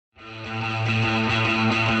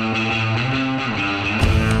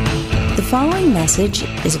following message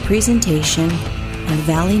is a presentation of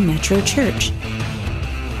Valley Metro Church,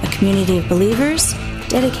 a community of believers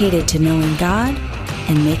dedicated to knowing God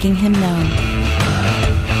and making Him known.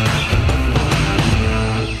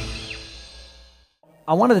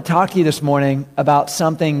 I wanted to talk to you this morning about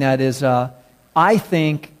something that is, I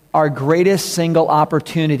think, our greatest single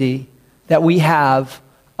opportunity that we have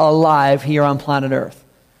alive here on planet Earth.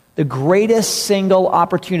 The greatest single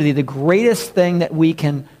opportunity, the greatest thing that we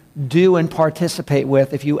can do and participate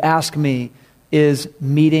with, if you ask me, is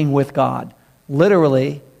meeting with God.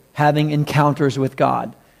 Literally, having encounters with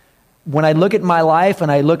God. When I look at my life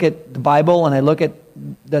and I look at the Bible and I look at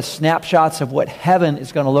the snapshots of what heaven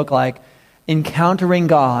is going to look like, encountering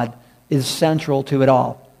God is central to it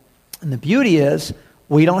all. And the beauty is,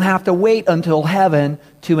 we don't have to wait until heaven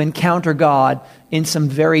to encounter God in some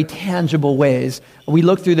very tangible ways. We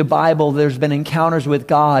look through the Bible, there's been encounters with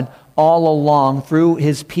God all along through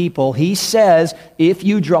His people. He says, if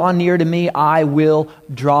you draw near to me, I will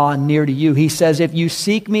draw near to you. He says, if you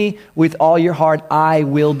seek me with all your heart, I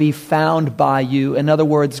will be found by you. In other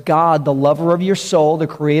words, God, the lover of your soul, the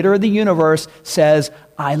creator of the universe, says,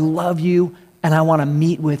 I love you and I want to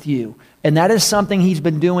meet with you. And that is something He's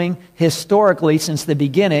been doing historically since the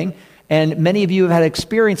beginning. And many of you have had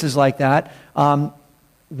experiences like that.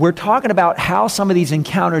 We're talking about how some of these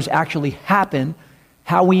encounters actually happen,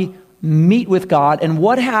 how we meet with God, and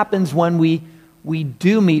what happens when we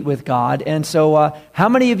do meet with God. And so how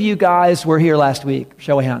many of you guys were here last week?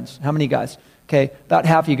 Show of hands. How many guys? Okay, about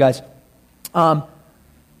half of you guys.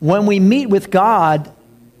 When we meet with God,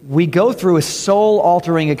 we go through a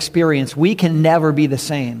soul-altering experience. We can never be the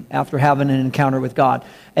same after having an encounter with God.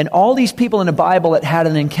 And all these people in the Bible that had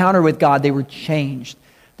an encounter with God, they were changed.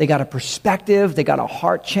 They got a perspective, they got a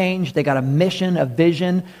heart change, they got a mission, a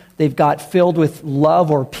vision, they've got filled with love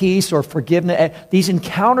or peace or forgiveness. These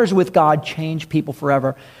encounters with God change people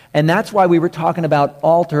forever. And that's why we were talking about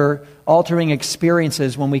altering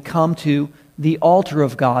experiences when we come to the altar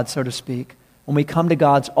of God, so to speak. When we come to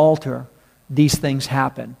God's altar, these things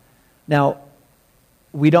happen. Now,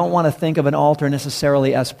 we don't want to think of an altar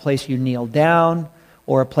necessarily as a place you kneel down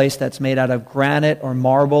or a place that's made out of granite or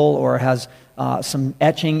marble or has some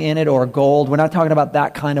etching in it or gold. We're not talking about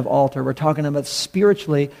that kind of altar. We're talking about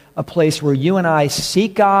spiritually a place where you and I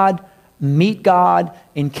seek God, meet God,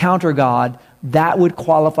 encounter God. That would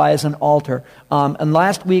qualify as an altar. And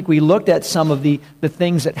last week we looked at some of the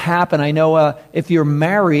things that happen. I know if you're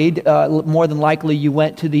married, more than likely you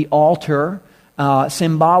went to the altar,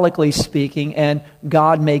 symbolically speaking, and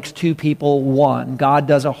God makes two people one. God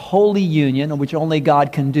does a holy union, which only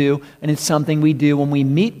God can do, and it's something we do when we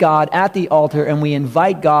meet God at the altar and we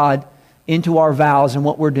invite God into our vows and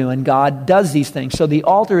what we're doing. God does these things. So the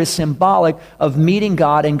altar is symbolic of meeting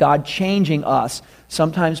God and God changing us.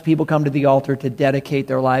 Sometimes people come to the altar to dedicate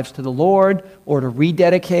their lives to the Lord or to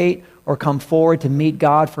rededicate or come forward to meet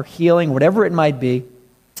God for healing, whatever it might be.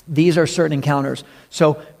 These are certain encounters.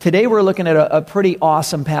 So today we're looking at a pretty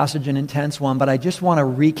awesome passage, an intense one, but I just want to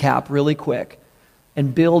recap really quick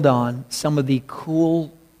and build on some of the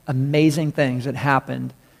cool, amazing things that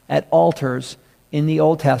happened at altars in the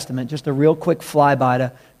Old Testament. Just a real quick flyby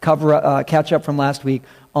to catch up from last week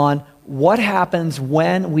on what happens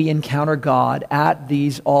when we encounter God at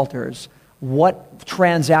these altars. What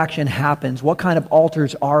transaction happens? What kind of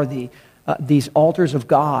altars are these altars of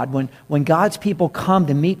God? When God's people come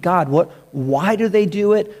to meet God, why do they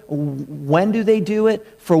do it? When do they do it?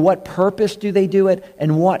 For what purpose do they do it?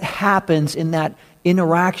 And what happens in that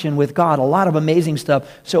interaction with God? A lot of amazing stuff.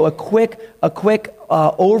 So a quick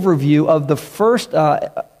overview of the first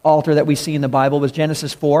altar that we see in the Bible was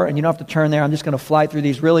Genesis 4, and you don't have to turn there. I'm just going to fly through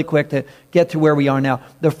these really quick to get to where we are now.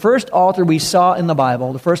 The first altar we saw in the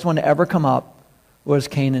Bible, the first one to ever come up, was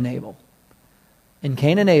Cain and Abel. In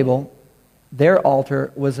Cain and Abel, their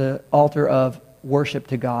altar was an altar of worship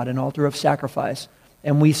to God, an altar of sacrifice.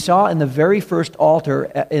 And we saw in the very first altar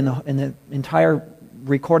in the entire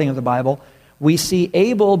recording of the Bible, we see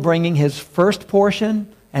Abel bringing his first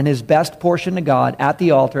portion and his best portion to God at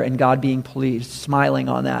the altar, and God being pleased, smiling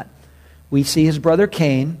on that. We see his brother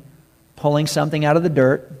Cain pulling something out of the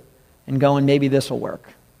dirt and going, maybe this will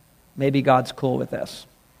work. Maybe God's cool with this.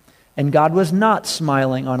 And God was not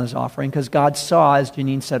smiling on his offering because God saw, as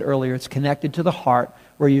Janine said earlier, it's connected to the heart.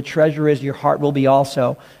 Where your treasure is, your heart will be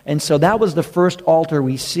also. And so that was the first altar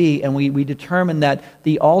we see, and we determined that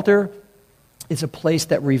the altar is a place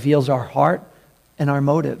that reveals our heart and our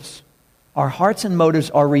motives. Our hearts and motives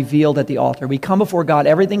are revealed at the altar. We come before God,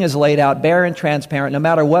 everything is laid out, bare and transparent. No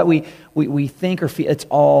matter what we think or feel, it's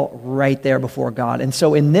all right there before God. And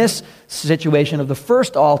so in this situation of the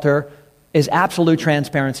first altar, is absolute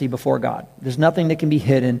transparency before God. There's nothing that can be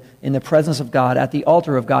hidden in the presence of God, at the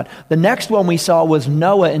altar of God. The next one we saw was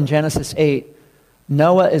Noah in Genesis 8.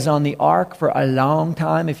 Noah is on the ark for a long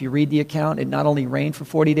time. If you read the account, it not only rained for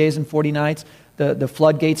 40 days and 40 nights, the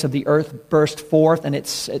floodgates of the earth burst forth, and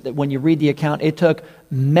when you read the account, it took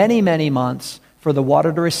many, many months for the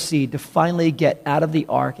water to recede to finally get out of the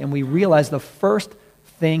ark. And we realize the first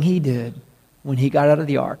thing he did when he got out of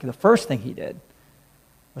the ark, the first thing he did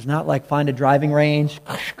was not like find a driving range,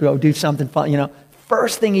 go do something fun.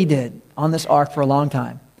 First thing he did on this ark for a long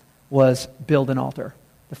time was build an altar.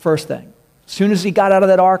 The first thing. As soon as he got out of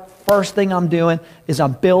that ark, first thing I'm doing is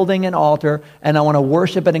I'm building an altar, and I want to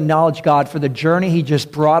worship and acknowledge God for the journey he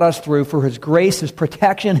just brought us through, for his grace, his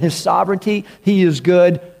protection, his sovereignty. He is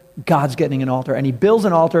good. God's getting an altar. And he builds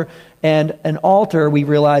an altar, and an altar, we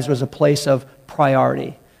realized, was a place of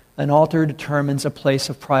priority. An altar determines a place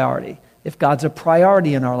of priority. If God's a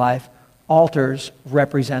priority in our life, altars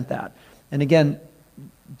represent that. And again,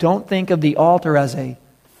 don't think of the altar as a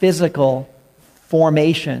physical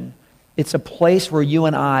formation. It's a place where you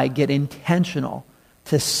and I get intentional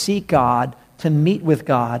to seek God, to meet with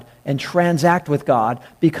God, and transact with God.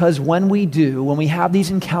 Because when we have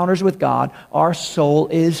these encounters with God, our soul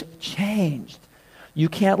is changed. You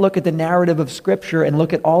can't look at the narrative of Scripture and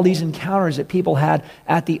look at all these encounters that people had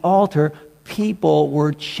at the altar. People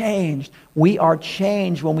were changed. We are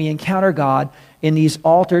changed when we encounter God in these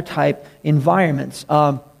altar-type environments.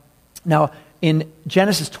 Now, in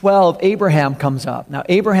Genesis 12, Abraham comes up. Now,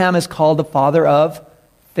 Abraham is called the father of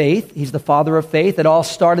faith. He's the father of faith. It all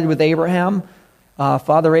started with Abraham.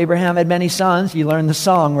 Father Abraham had many sons. You learn the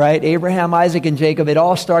song, right? Abraham, Isaac, and Jacob. It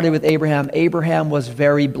all started with Abraham. Abraham was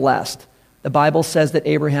very blessed. The Bible says that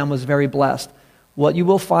Abraham was very blessed. What you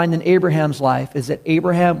will find in Abraham's life is that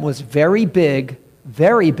Abraham was very big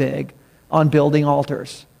on building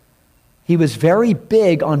altars. He was very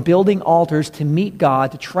big on building altars to meet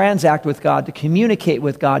God, to transact with God, to communicate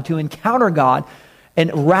with God, to encounter God.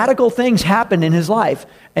 And radical things happened in his life.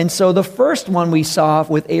 And so the first one we saw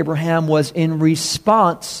with Abraham was in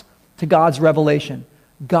response to God's revelation.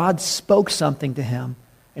 God spoke something to him.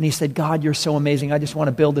 And he said, God, you're so amazing. I just want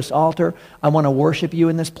to build this altar. I want to worship you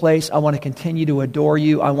in this place. I want to continue to adore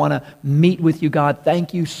you. I want to meet with you, God.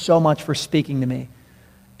 Thank you so much for speaking to me.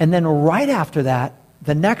 And then right after that,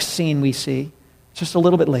 the next scene we see, just a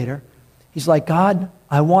little bit later, he's like, God,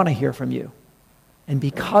 I want to hear from you. And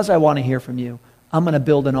because I want to hear from you, I'm going to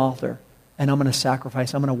build an altar, and I'm going to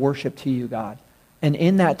sacrifice. I'm going to worship to you, God. And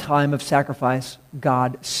in that time of sacrifice,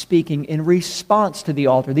 God speaking in response to the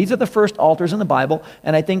altar. These are the first altars in the Bible,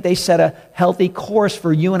 and I think they set a healthy course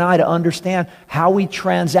for you and I to understand how we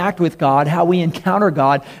transact with God, how we encounter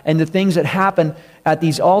God, and the things that happen at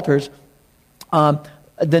these altars.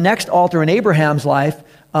 The next altar in Abraham's life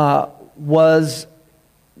was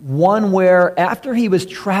one where after he was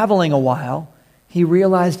traveling a while, he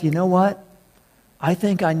realized, you know what? I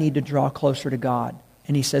think I need to draw closer to God.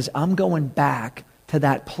 And he says, I'm going back to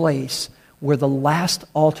that place where the last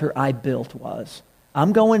altar I built was.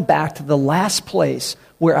 I'm going back to the last place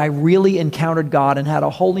where I really encountered God and had a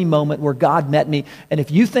holy moment where God met me. And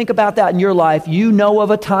if you think about that in your life, you know of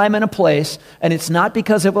a time and a place, and it's not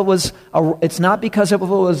because it was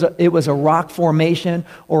a rock formation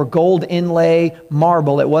or gold inlay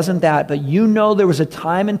marble. It wasn't that, but you know there was a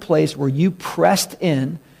time and place where you pressed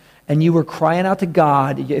in and you were crying out to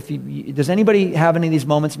God. Does anybody have any of these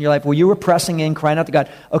moments in your life where you were pressing in, crying out to God?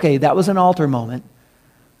 Okay, that was an altar moment.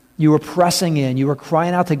 You were pressing in. You were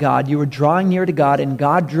crying out to God. You were drawing near to God, and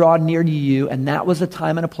God drew near to you, and that was a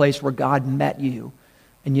time and a place where God met you.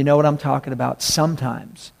 And you know what I'm talking about.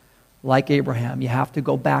 Sometimes, like Abraham, you have to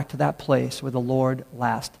go back to that place where the Lord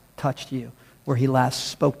last touched you, where he last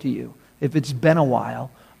spoke to you. If it's been a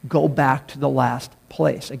while, go back to the last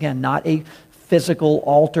place. Again, not a physical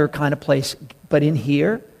altar kind of place, but in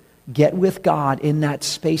here, get with God in that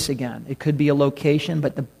space again. It could be a location,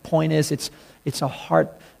 but the point is it's a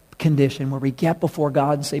heart condition where we get before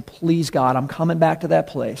God and say, please God, I'm coming back to that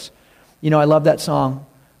place. You know, I love that song.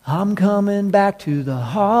 I'm coming back to the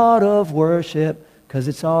heart of worship because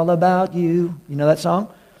it's all about you. You know that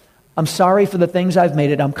song? I'm sorry for the things I've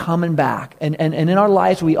made it. I'm coming back. And in our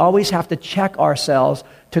lives, we always have to check ourselves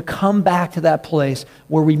to come back to that place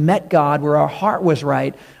where we met God, where our heart was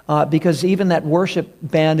right, because even that worship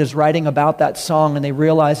band is writing about that song, and they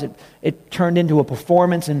realize it turned into a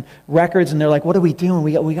performance and records, and they're like, what are we doing?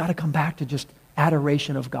 We got to come back to just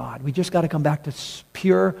adoration of God. We just got to come back to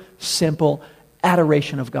pure, simple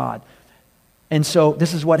adoration of God. And so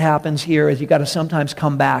this is what happens here, is you got to sometimes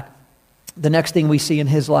come back. The next thing we see in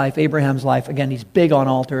his life, Abraham's life, again, he's big on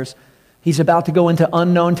altars. He's about to go into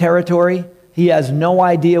unknown territory. He has no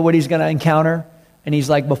idea what he's going to encounter. And he's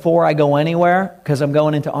like, before I go anywhere, because I'm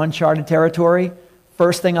going into uncharted territory,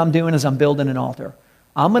 first thing I'm doing is I'm building an altar.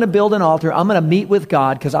 I'm going to build an altar. I'm going to meet with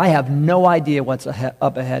God because I have no idea what's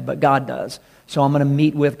up ahead, but God does. So I'm going to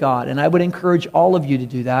meet with God. And I would encourage all of you to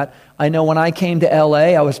do that. I know when I came to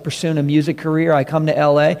L.A., I was pursuing a music career. I come to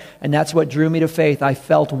L.A., and that's what drew me to faith. I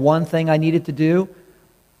felt one thing I needed to do.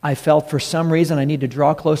 I felt for some reason I need to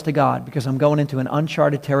draw close to God because I'm going into an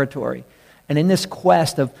uncharted territory. And in this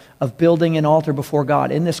quest of building an altar before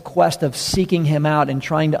God, in this quest of seeking Him out and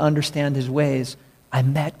trying to understand His ways, I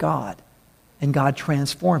met God. And God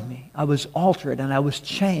transformed me. I was altered and I was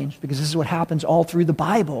changed because this is what happens all through the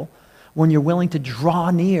Bible when you're willing to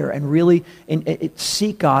draw near and really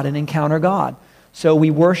seek God and encounter God. So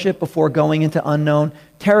we worship before going into unknown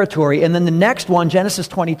territory. And then the next one, Genesis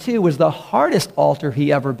 22, was the hardest altar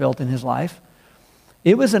he ever built in his life.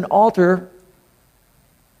 It was an altar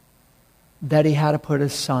that he had to put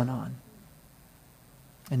his son on.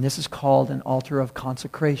 And this is called an altar of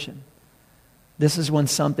consecration. This is when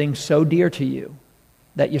something's so dear to you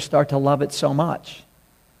that you start to love it so much.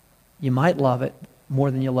 You might love it more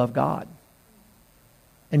than you love God.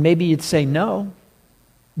 And maybe you'd say no,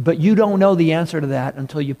 but you don't know the answer to that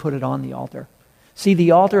until you put it on the altar. See,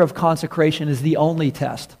 the altar of consecration is the only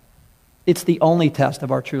test. It's the only test of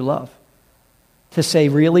our true love. To say,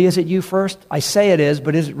 really, is it you first? I say it is,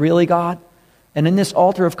 but is it really God? And in this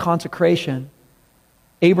altar of consecration,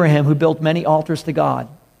 Abraham, who built many altars to God,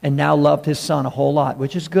 and now loved his son a whole lot,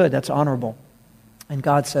 which is good, that's honorable. And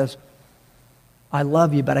God says, I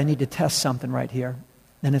love you, but I need to test something right here.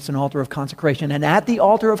 And it's an altar of consecration. And at the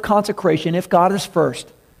altar of consecration, if God is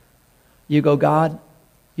first, you go, God,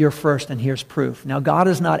 you're first, and here's proof. Now, God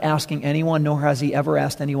is not asking anyone, nor has He ever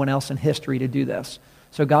asked anyone else in history to do this.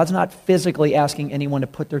 So God's not physically asking anyone to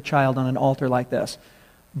put their child on an altar like this.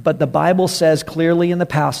 But the Bible says clearly in the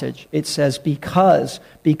passage, it says, because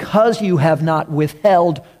you have not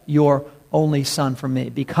withheld your only son from me,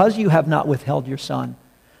 because you have not withheld your son,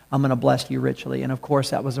 I'm going to bless you richly. And of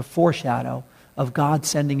course, that was a foreshadow of God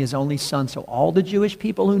sending His only son. So all the Jewish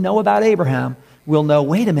people who know about Abraham will know,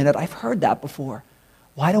 wait a minute, I've heard that before.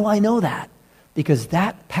 Why do I know that? Because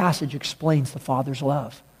that passage explains the Father's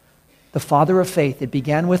love. The father of faith, it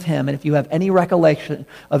began with him. And if you have any recollection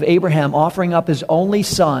of Abraham offering up his only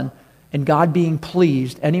son and God being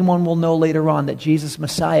pleased, anyone will know later on that Jesus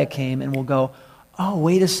Messiah came and will go, oh,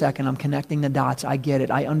 wait a second, I'm connecting the dots. I get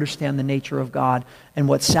it. I understand the nature of God and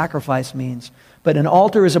what sacrifice means. But an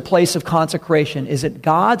altar is a place of consecration. Is it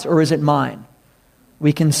God's or is it mine?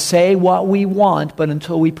 We can say what we want, but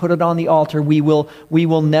until we put it on the altar, we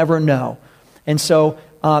will never know. And so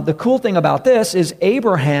the cool thing about this is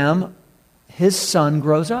Abraham, his son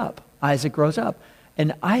grows up. Isaac grows up.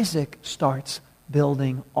 And Isaac starts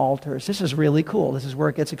building altars. This is really cool. This is where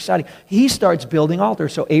it gets exciting. He starts building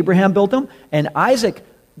altars. So Abraham built them, and Isaac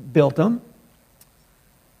built them.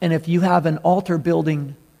 And if you have an altar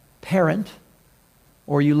building parent,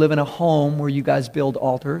 or you live in a home where you guys build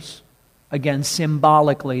altars, again,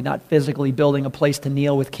 symbolically, not physically building a place to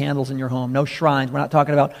kneel with candles in your home. No shrines. We're not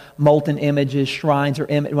talking about molten images, shrines, or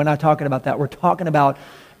we're not talking about that. We're talking about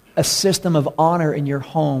a system of honor in your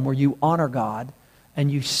home where you honor God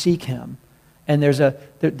and you seek Him. And there's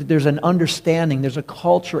an understanding, there's a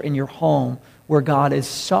culture in your home where God is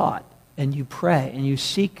sought, and you pray and you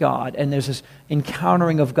seek God, and there's this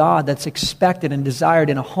encountering of God that's expected and desired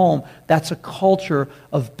in a home. That's a culture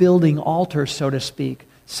of building altars, so to speak,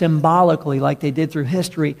 symbolically, like they did through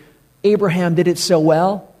history. Abraham did it so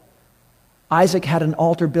well. Isaac had an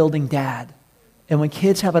altar building dad. And when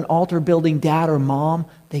kids have an altar building dad or mom,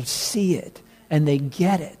 they see it and they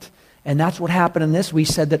get it. And that's what happened in this. We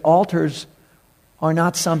said that altars are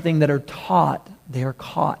not something that are taught, they are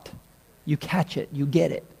caught. You catch it, you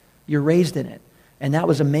get it, you're raised in it. And that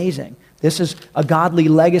was amazing. This is a godly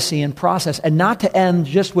legacy and process. And not to end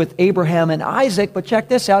just with Abraham and Isaac, but check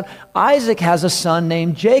this out. Isaac has a son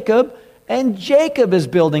named Jacob, and Jacob is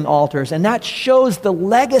building altars. And that shows the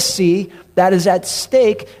legacy that is at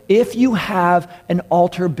stake if you have an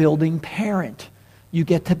altar building parent. You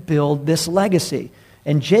get to build this legacy.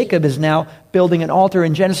 And Jacob is now building an altar.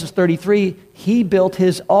 In Genesis 33, he built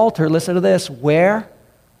his altar, listen to this, where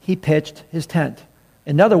he pitched his tent.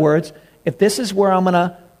 In other words, if this is where I'm going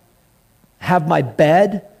to have my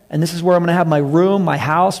bed, and this is where I'm going to have my room, my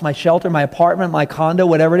house, my shelter, my apartment, my condo,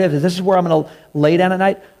 whatever it is, if this is where I'm going to lay down at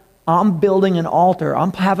night, I'm building an altar.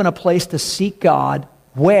 I'm having a place to seek God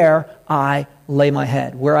where I lay my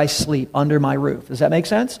head, where I sleep, under my roof. Does that make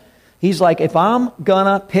sense? He's like, if I'm going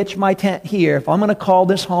to pitch my tent here, if I'm going to call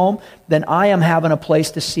this home, then I am having a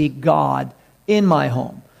place to seek God in my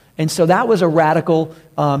home. And so that was a radical,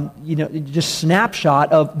 just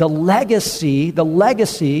snapshot of the legacy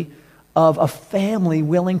of a family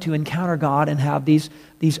willing to encounter God and have these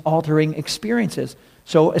altering experiences.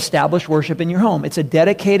 So establish worship in your home. It's a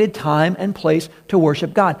dedicated time and place to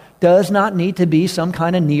worship God. Does not need to be some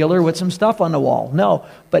kind of kneeler with some stuff on the wall. No,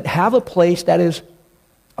 but have a place that is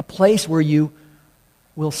a place where you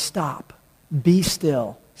will stop, be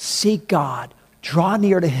still, seek God, draw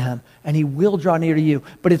near to Him, and He will draw near to you.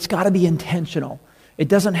 But it's got to be intentional. It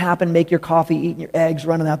doesn't happen, make your coffee, eating your eggs,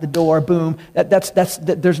 running out the door, boom.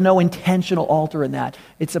 There's no intentional altar in that.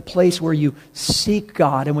 It's a place where you seek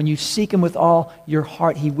God, and when you seek Him with all your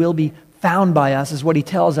heart, He will be found by us, is what He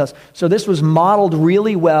tells us. So this was modeled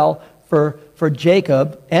really well for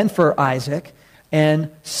Jacob and for Isaac. And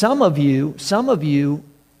some of you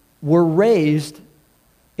were raised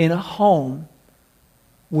in a home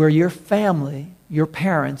where your family, your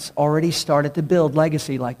parents, already started to build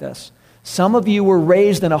legacy like this. Some of you were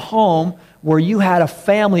raised in a home where you had a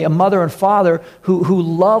family, a mother and father, who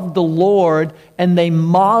loved the Lord, and they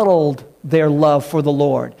modeled their love for the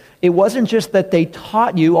Lord. It wasn't just that they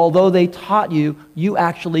taught you, although they taught you, you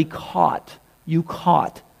actually caught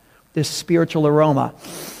this spiritual aroma.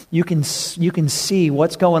 You can see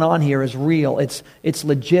what's going on here is real. It's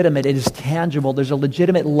legitimate. It is tangible. There's a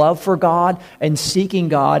legitimate love for God and seeking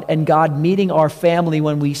God, and God meeting our family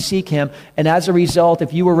when we seek Him. And as a result,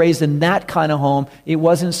 if you were raised in that kind of home, it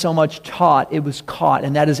wasn't so much taught, it was caught.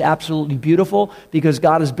 And that is absolutely beautiful, because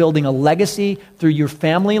God is building a legacy through your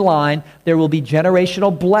family line. There will be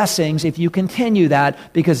generational blessings if you continue that,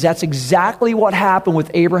 because that's exactly what happened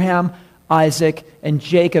with Abraham, Isaac, and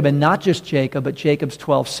Jacob, and not just Jacob, but Jacob's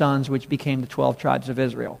 12 sons, which became the 12 tribes of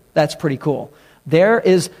Israel. That's pretty cool. There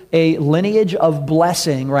is a lineage of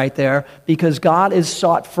blessing right there, because God is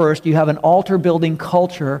sought first. You have an altar-building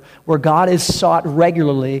culture where God is sought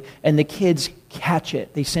regularly, and the kids catch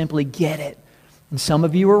it. They simply get it. And some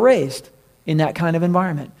of you were raised in that kind of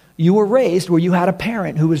environment. You were raised where you had a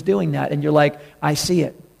parent who was doing that, and you're like, I see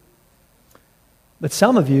it. But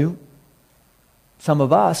some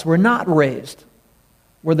of us were not raised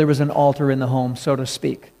where there was an altar in the home, so to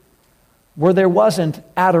speak, where there wasn't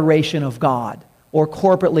adoration of God, or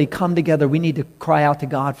corporately come together. We need to cry out to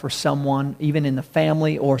God for someone, even in the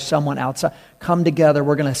family or someone outside. Come together.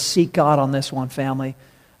 We're going to seek God on this one, family.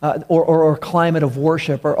 Or climate of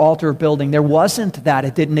worship or altar building. There wasn't that.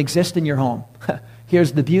 It didn't exist in your home.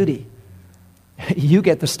 Here's the beauty. You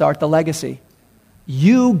get to start the legacy.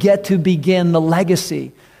 You get to begin the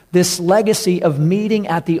legacy. This legacy of meeting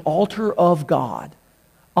at the altar of God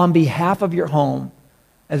on behalf of your home.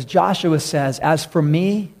 As Joshua says, as for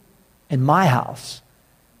me and my house,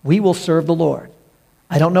 we will serve the Lord.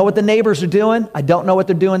 I don't know what the neighbors are doing. I don't know what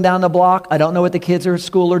they're doing down the block. I don't know what the kids at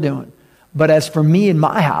school are doing. But as for me and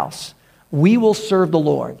my house, we will serve the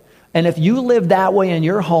Lord. And if you live that way in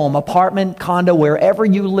your home, apartment, condo, wherever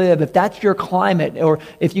you live, if that's your climate, or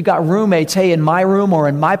if you got roommates, hey, in my room or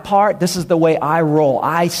in my part, this is the way I roll.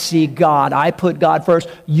 I seek God. I put God first.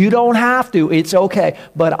 You don't have to. It's okay.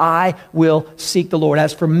 But I will seek the Lord.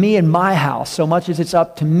 As for me and my house, so much as it's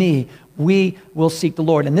up to me, we will seek the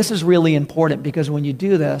Lord. And this is really important, because when you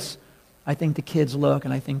do this, I think the kids look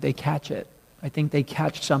and I think they catch it. I think they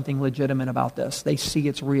catch something legitimate about this. They see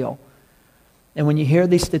it's real. And when you hear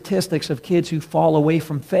these statistics of kids who fall away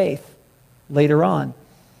from faith later on,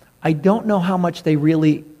 I don't know how much they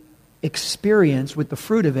really experience with the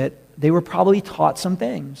fruit of it. They were probably taught some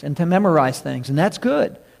things and to memorize things, and that's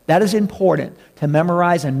good. That is important, to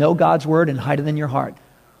memorize and know God's word and hide it in your heart.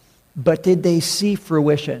 But did they see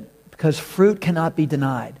fruition? Because fruit cannot be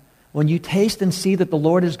denied. When you taste and see that the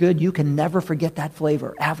Lord is good, you can never forget that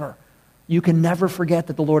flavor, ever. You can never forget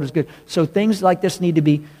that the Lord is good. So things like this need to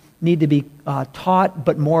be taught,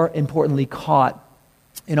 but more importantly, caught.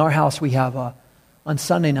 In our house, we have on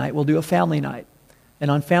Sunday night, we'll do a family night. And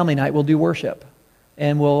on family night, we'll do worship.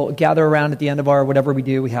 And we'll gather around at the end of our whatever we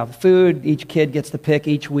do. We have food. Each kid gets to pick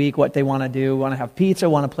each week what they want to do. Want to have pizza,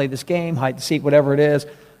 want to play this game, hide and seek, whatever it is.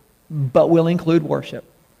 But we'll include worship.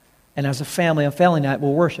 And as a family, on family night,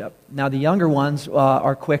 we'll worship. Now, the younger ones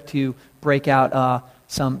are quick to break out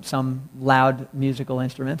some loud musical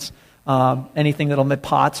instruments. Anything that'll make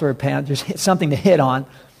pots or a pan, just something to hit on.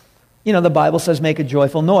 You know, the Bible says make a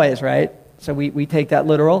joyful noise, right? So we take that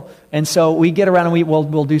literal. And so we get around and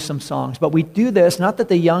we'll do some songs. But we do this, not that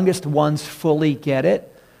the youngest ones fully get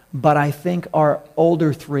it, but I think our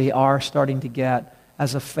older three are starting to get,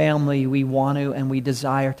 as a family, we want to and we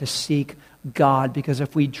desire to seek God, because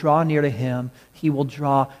if we draw near to him, he will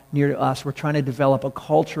draw near to us. We're trying to develop a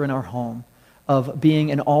culture in our home of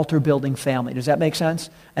being an altar-building family. Does that make sense?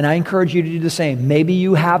 And I encourage you to do the same. Maybe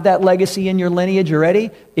you have that legacy in your lineage already.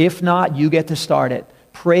 If not, you get to start it.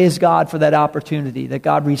 Praise God for that opportunity, that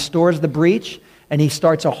God restores the breach and he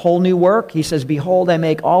starts a whole new work. He says, behold, I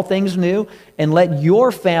make all things new, and let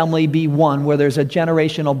your family be one, where there's a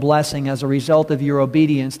generational blessing as a result of your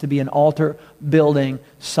obedience to be an altar-building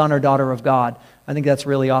son or daughter of God. I think that's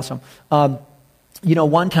really awesome.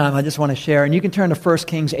 One time I just want to share, and you can turn to 1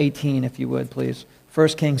 Kings 18 if you would, please. 1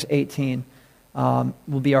 Kings 18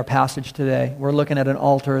 will be our passage today. We're looking at an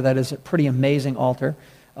altar that is a pretty amazing altar.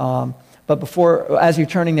 But as you're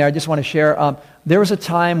turning there, I just want to share, there was a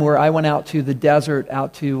time where I went out to the desert,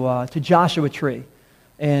 out to Joshua Tree.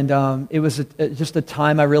 And it was just a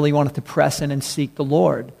time I really wanted to press in and seek the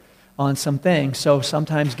Lord on some things. So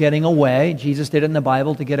sometimes getting away, Jesus did it in the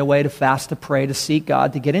Bible, to get away, to fast, to pray, to seek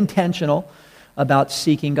God, to get intentional about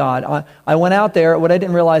seeking God. I went out there. What I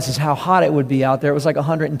didn't realize is how hot it would be out there. It was like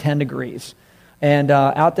 110 degrees. And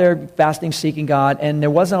out there fasting, seeking God, and there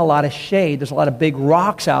wasn't a lot of shade. There's a lot of big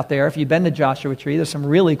rocks out there. If you've been to Joshua Tree, there's some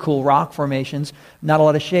really cool rock formations, not a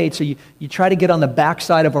lot of shade. So you try to get on the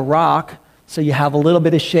backside of a rock so you have a little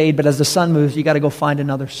bit of shade, but as the sun moves, you got to go find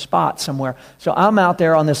another spot somewhere. So I'm out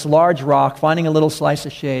there on this large rock, finding a little slice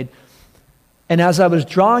of shade. And as I was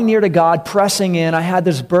drawing near to God, pressing in, I had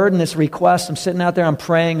this burden, this request. I'm sitting out there, I'm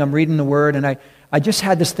praying, I'm reading the Word, and I just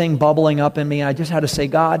had this thing bubbling up in me, and I just had to say,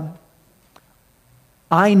 God,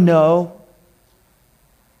 I know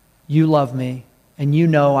you love me, and you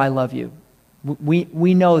know I love you.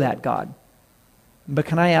 We know that, God. But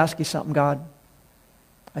can I ask you something, God?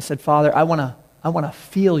 I said, Father, I want to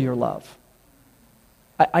feel your love.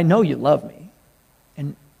 I know you love me,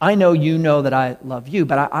 and I know you know that I love you,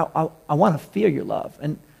 but I want to feel your love.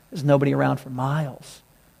 And there's nobody around for miles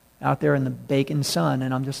out there in the baking sun,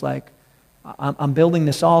 and I'm just like, I'm building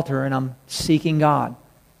this altar, and I'm seeking God.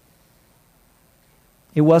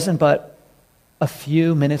 It wasn't but a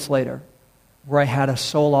few minutes later where I had a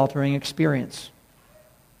soul-altering experience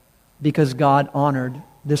because God honored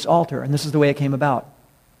this altar, and this is the way it came about.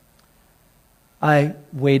 I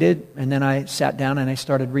waited, and then I sat down and I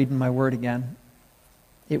started reading my Word again.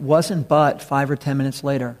 It wasn't but 5 or 10 minutes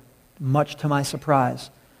later, much to my surprise,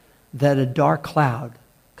 that a dark cloud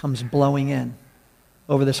comes blowing in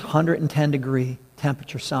over this 110-degree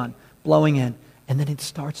temperature sun, blowing in, and then it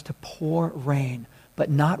starts to pour rain. But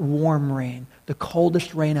not warm rain, the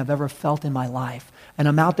coldest rain I've ever felt in my life. And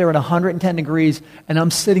I'm out there at 110 degrees, and I'm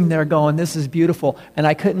sitting there going, this is beautiful. And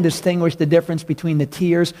I couldn't distinguish the difference between the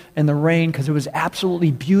tears and the rain because it was absolutely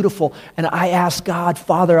beautiful. And I asked God,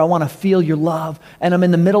 Father, I want to feel your love. And I'm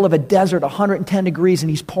in the middle of a desert, 110 degrees, and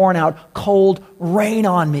he's pouring out cold rain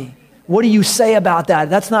on me. What do you say about that?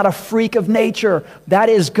 That's not a freak of nature. That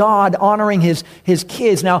is God honoring his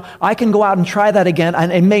kids. Now, I can go out and try that again,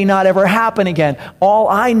 and it may not ever happen again. All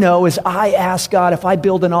I know is I ask God, if I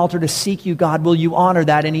build an altar to seek you, God, will you honor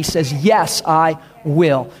that? And he says, yes, I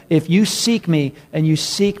will. If you seek me, and you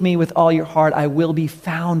seek me with all your heart, I will be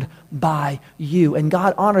found by you. And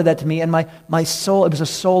God honored that to me, and my soul, it was a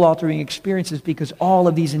soul-altering experience because all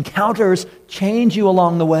of these encounters change you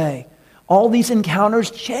along the way. All these encounters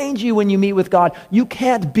change you when you meet with God. You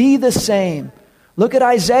can't be the same. Look at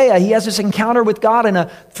Isaiah. He has this encounter with God in a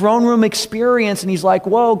throne room experience, and he's like,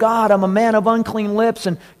 whoa, God, I'm a man of unclean lips.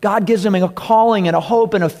 And God gives him a calling and a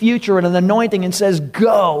hope and a future and an anointing and says,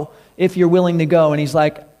 go if you're willing to go. And he's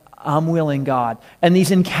like, I'm willing, God. And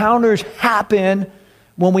these encounters happen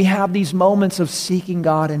when we have these moments of seeking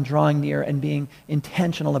God and drawing near and being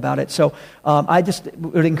intentional about it. So I just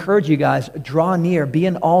would encourage you guys, draw near, be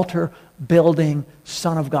an altar-building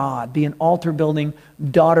son of God, be an altar-building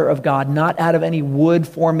daughter of God, not out of any wood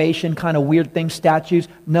formation, kind of weird thing, statues,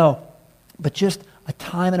 no, but just a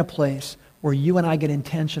time and a place where you and I get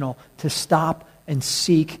intentional to stop and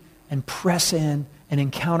seek and press in and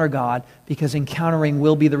encounter God, because encountering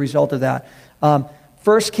will be the result of that.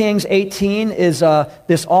 1 Kings 18 is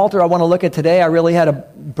this altar I want to look at today. I really had a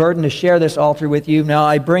burden to share this altar with you. Now,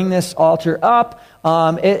 I bring this altar up.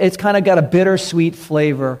 It's kind of got a bittersweet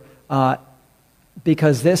flavor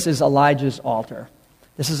because this is Elijah's altar.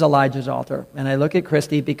 This is Elijah's altar. And I look at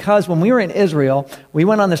Christy because when we were in Israel, we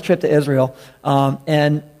went on this trip to Israel,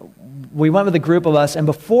 and we went with a group of us. And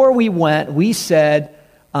before we went, we said,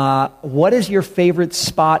 what is your favorite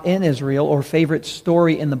spot in Israel or favorite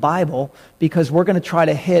story in the Bible? Because we're going to try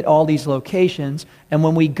to hit all these locations. And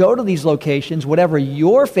when we go to these locations, whatever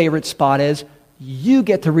your favorite spot is, you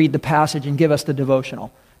get to read the passage and give us the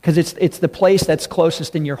devotional. because it's the place that's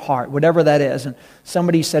closest in your heart, whatever that is. And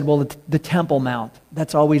somebody said, well, the Temple Mount,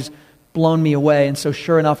 that's always blown me away. And so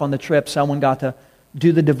sure enough, on the trip, someone got to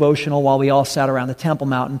do the devotional while we all sat around the Temple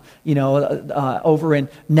Mountain, over in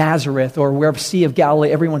Nazareth or wherever, Sea of Galilee.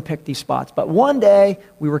 Everyone picked these spots. But one day,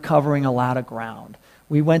 we were covering a lot of ground.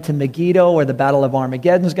 We went to Megiddo, where the Battle of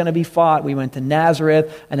Armageddon is going to be fought. We went to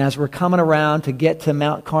Nazareth. And as we're coming around to get to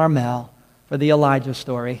Mount Carmel for the Elijah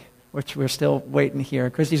story, which we're still waiting here.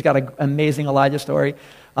 Christy's got an amazing Elijah story.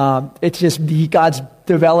 It's just God's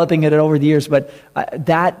developing it over the years. But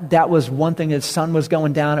that was one thing. The sun was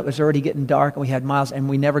going down. It was already getting dark, and we had miles, and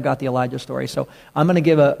we never got the Elijah story. So I'm going to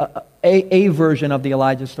give a version of the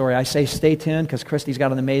Elijah story. I say stay tuned because Christy's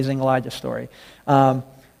got an amazing Elijah story.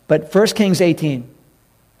 But 1 Kings 18,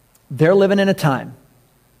 they're living in a time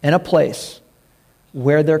and a place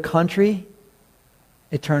where their country,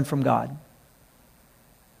 it turned from God.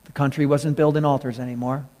 The country wasn't building altars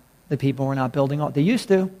anymore. The people were not building altars. They used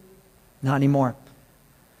to, not anymore.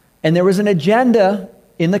 And there was an agenda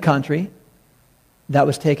in the country that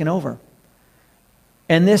was taken over.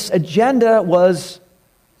 And this agenda was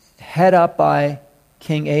head up by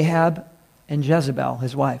King Ahab and Jezebel,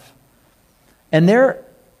 his wife. And their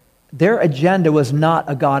agenda was not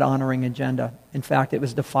a God-honoring agenda. In fact, it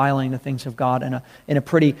was defiling the things of God in a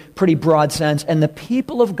pretty broad sense. And the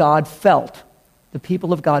people of God felt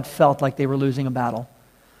like they were losing a battle.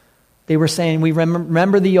 They were saying, we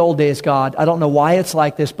remember the old days, God. I don't know why it's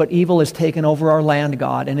like this, but evil has taken over our land,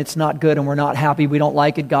 God, and it's not good, and we're not happy. We don't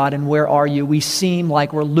like it, God, and where are you? We seem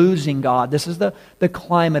like we're losing, God. This is the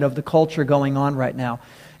climate of the culture going on right now.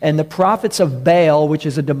 And the prophets of Baal, which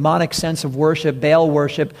is a demonic sense of worship, Baal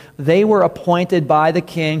worship, they were appointed by the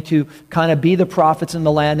king to kind of be the prophets in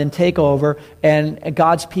the land and take over, and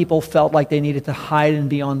God's people felt like they needed to hide and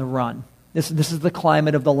be on the run. This is the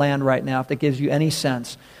climate of the land right now, if that gives you any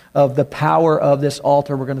sense of the power of this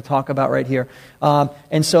altar we're going to talk about right here.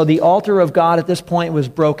 And so the altar of God at this point was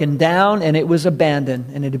broken down and it was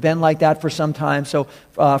abandoned. And it had been like that for some time. So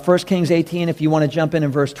 1 Kings 18, if you want to jump in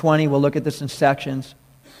verse 20, we'll look at this in sections.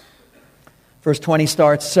 Verse 20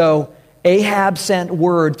 starts, so Ahab sent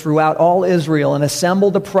word throughout all Israel and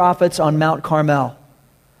assembled the prophets on Mount Carmel.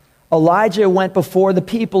 Elijah went before the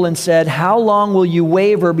people and said, how long will you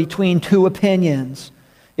waver between two opinions?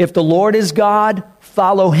 If the Lord is God,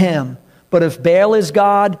 follow him. But if Baal is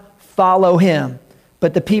God, follow him.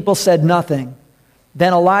 But the people said nothing.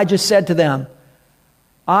 Then Elijah said to them,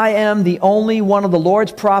 I am the only one of the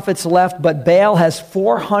Lord's prophets left, but Baal has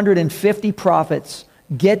 450 prophets.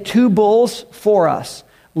 Get 2 bulls for us.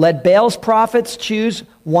 Let Baal's prophets choose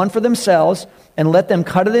one for themselves, and let them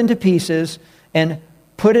cut it into pieces and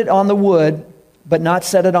put it on the wood, but not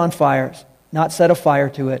set it on fire, not set a fire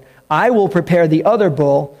to it. I will prepare the other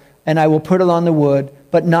bull, and I will put it on the wood,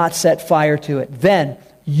 but not set fire to it. Then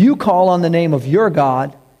you call on the name of your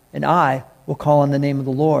God, and I will call on the name of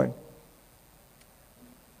the Lord.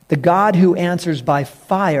 The God who answers by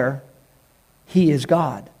fire, he is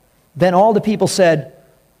God. Then all the people said,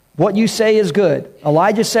 what you say is good.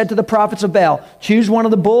 Elijah said to the prophets of Baal, choose one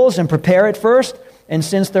of the bulls and prepare it first. And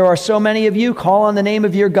since there are so many of you, call on the name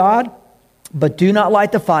of your God, but do not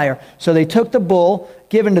light the fire. So they took the bull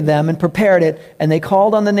given to them and prepared it, and they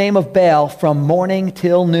called on the name of Baal from morning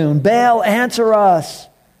till noon. Baal, answer us,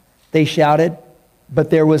 they shouted, but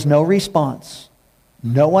there was no response.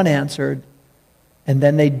 No one answered. And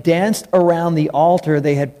then they danced around the altar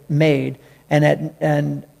they had made, and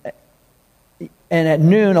at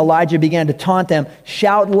noon, Elijah began to taunt them.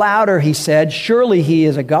 Shout louder, he said. Surely he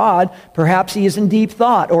is a god. Perhaps he is in deep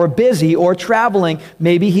thought or busy or traveling.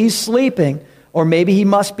 Maybe he's sleeping or maybe he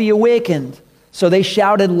must be awakened. So they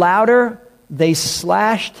shouted louder. They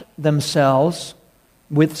slashed themselves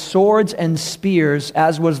with swords and spears,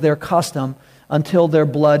 as was their custom, until their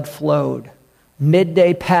blood flowed.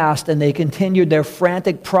 Midday passed, and they continued their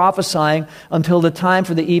frantic prophesying until the time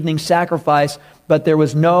for the evening sacrifice, but there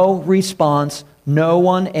was no response. No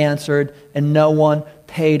one answered, and no one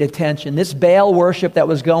paid attention. This Baal worship that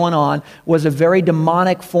was going on was a very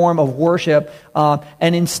demonic form of worship.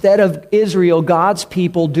 And instead of Israel, God's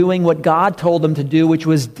people, doing what God told them to do, which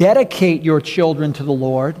was dedicate your children to the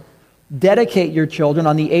Lord. Dedicate your children.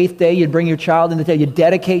 On the 8th day, you'd bring your child in the day. You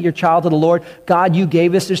dedicate your child to the Lord. God, you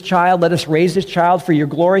gave us this child. Let us raise this child for your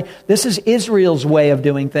glory. This is Israel's way of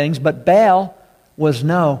doing things. But Baal was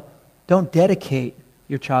no. Don't dedicate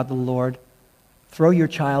your child to the Lord. Throw your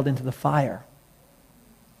child into the fire.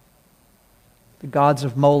 The gods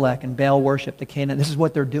of Molech and Baal worship, the Canaan, this is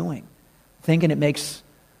what they're doing. Thinking it makes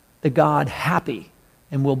the God happy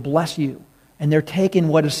and will bless you. And they're taking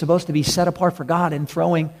what is supposed to be set apart for God and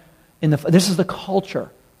throwing in the... This is the culture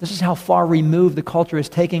This is how far removed the culture is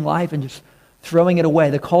taking life and just throwing it away.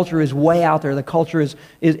 The culture is way out there. The culture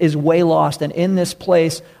is way lost. And in this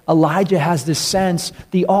place, Elijah has this sense,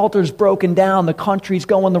 the altar's broken down, the country's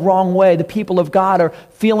going the wrong way, the people of God are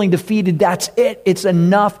feeling defeated. That's it. It's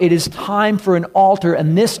enough. It is time for an altar.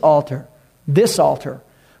 And this altar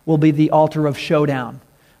will be the altar of showdown.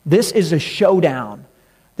 This is a showdown.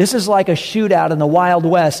 This is like a shootout in the Wild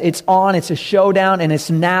West. It's on, it's a showdown, and it's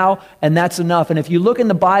now, and that's enough. And if you look in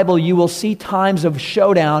the Bible, you will see times of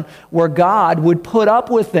showdown where God would put up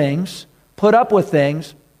with things,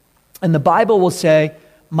 and the Bible will say,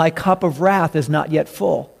 my cup of wrath is not yet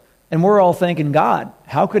full. And we're all thinking, God,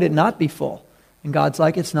 how could it not be full? And God's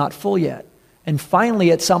like, it's not full yet. And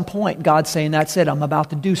finally, at some point, God's saying, that's it, I'm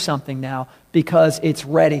about to do something now because it's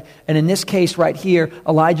ready. And in this case right here,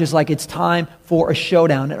 Elijah's like, it's time for a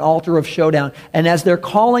showdown, an altar of showdown. And as they're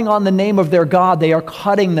calling on the name of their God, they are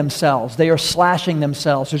cutting themselves. They are slashing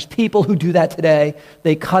themselves. There's people who do that today.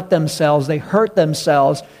 They cut themselves, they hurt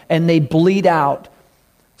themselves, and they bleed out.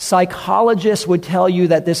 Psychologists would tell you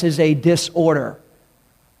that this is a disorder.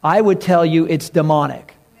 I would tell you it's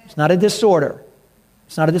demonic. It's not a disorder.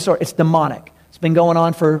 It's not a disorder. It's demonic. It's been going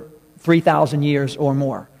on for 3,000 years or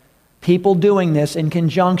more. People doing this in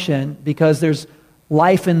conjunction because there's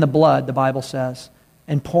life in the blood, the Bible says,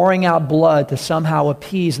 and pouring out blood to somehow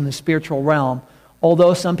appease in the spiritual realm.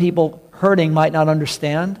 Although some people hurting might not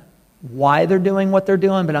understand why they're doing what they're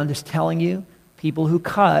doing, but I'm just telling you, people who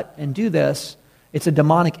cut and do this, it's a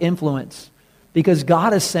demonic influence. Because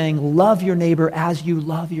God is saying, love your neighbor as you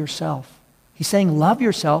love yourself. He's saying, love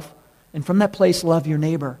yourself. And from that place, love your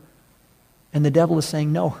neighbor. And the devil is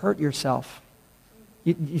saying, no, hurt yourself.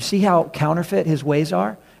 You see how counterfeit his ways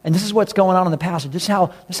are? And this is what's going on in the passage. This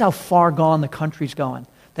is how far gone the country's going.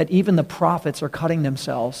 That even the prophets are cutting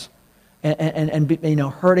themselves and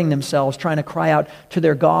hurting themselves, trying to cry out to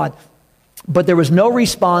their God. But there was no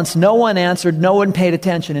response. No one answered. No one paid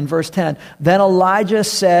attention. In verse 10, then Elijah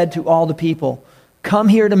said to all the people, come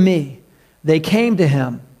here to me. They came to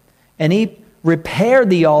him, and he repaired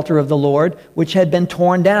the altar of the Lord, which had been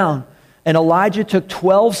torn down. And Elijah took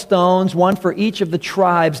 12 stones, one for each of the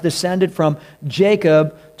tribes descended from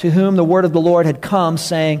Jacob, to whom the word of the Lord had come,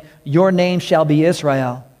 saying, your name shall be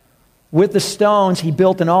Israel. With the stones he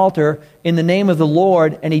built an altar in the name of the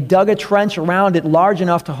Lord, and he dug a trench around it large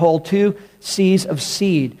enough to hold 2 seahs of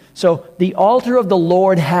seed. So the altar of the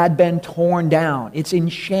Lord had been torn down. It's in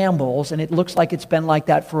shambles, and it looks like it's been like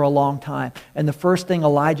that for a long time. And the first thing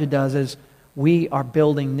Elijah does is, we are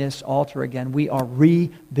building this altar again. We are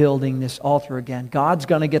rebuilding this altar again. God's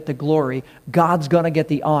going to get the glory. God's going to get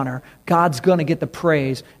the honor. God's going to get the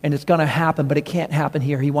praise. And it's going to happen, but it can't happen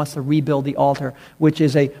here. He wants to rebuild the altar, which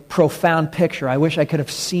is a profound picture. I wish I could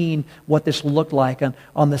have seen what this looked like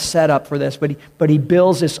on the setup for this. But he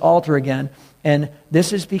builds this altar again. And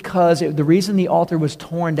this is because the reason the altar was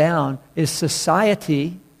torn down is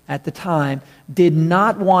society at the time did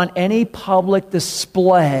not want any public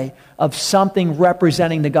display of something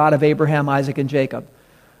representing the God of Abraham, Isaac, and Jacob.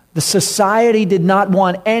 The society did not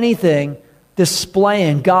want anything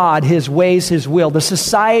displaying God, His ways, His will. The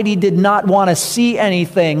society did not want to see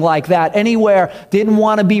anything like that anywhere, didn't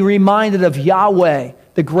want to be reminded of Yahweh,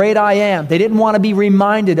 the great I am. They didn't want to be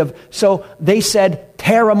reminded of, so they said,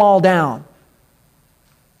 tear them all down.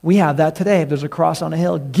 We have that today. If there's a cross on a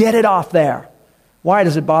hill, get it off there. Why?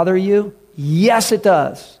 Does it bother you? Yes, it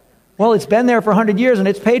does. Well, it's been there for 100 years and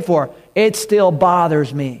it's paid for. It still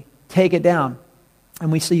bothers me. Take it down.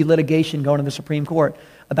 And we see litigation going to the Supreme Court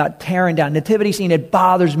about tearing down. Nativity scene, it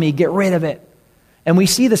bothers me. Get rid of it. And we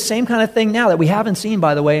see the same kind of thing now that we haven't seen,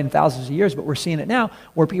 by the way, in thousands of years, but we're seeing it now,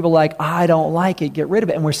 where people are like, I don't like it, get rid of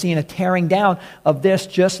it. And we're seeing a tearing down of this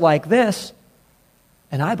just like this.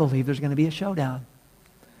 And I believe there's going to be a showdown.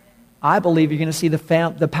 I believe you're going to see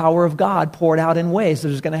the power of God poured out in ways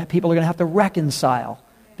that people are going to have to reconcile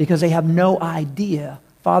because they have no idea.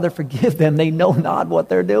 Father, forgive them. They know not what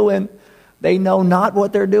they're doing. They know not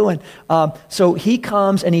what they're doing. So he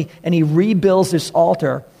comes and he rebuilds this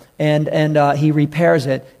altar and he repairs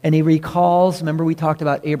it. And he recalls, remember we talked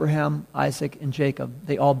about Abraham, Isaac, and Jacob.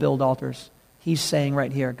 They all build altars. He's saying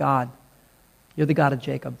right here, God, you're the God of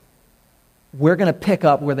Jacob. We're going to pick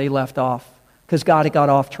up where they left off. Because God had got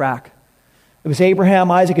off track. It was Abraham,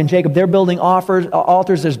 Isaac, and Jacob. They're building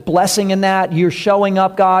altars. There's blessing in that. You're showing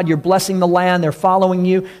up, God. You're blessing the land. They're following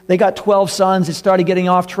you. They got 12 sons. It started getting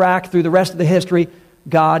off track through the rest of the history.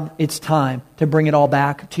 God, it's time to bring it all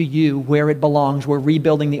back to you where it belongs. We're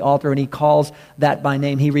rebuilding the altar, and he calls that by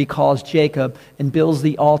name. He recalls Jacob and builds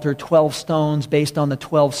the altar, 12 stones based on the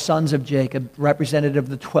 12 sons of Jacob, representative of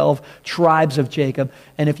the 12 tribes of Jacob.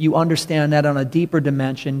 And if you understand that on a deeper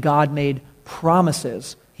dimension, God made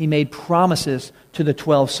promises. He made promises to the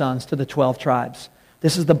 12 sons, to the 12 tribes.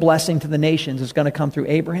 This is the blessing to the nations. It's going to come through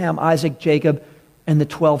Abraham, Isaac, Jacob, and the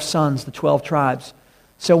 12 sons, the 12 tribes.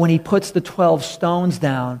 So when he puts the 12 stones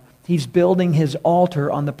down, he's building his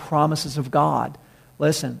altar on the promises of God.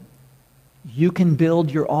 Listen, you can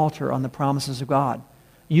build your altar on the promises of God.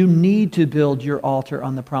 You need to build your altar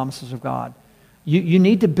on the promises of God. You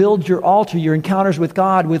need to build your altar, your encounters with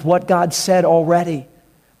God, with what God said already,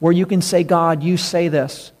 where you can say, God, you say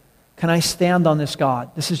this. Can I stand on this,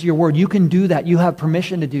 God? This is your word. You can do that. You have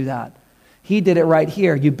permission to do that. He did it right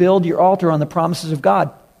here. You build your altar on the promises of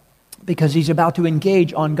God, because he's about to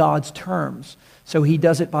engage on God's terms. So he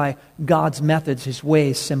does it by God's methods, his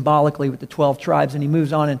ways, symbolically with the 12 tribes. And he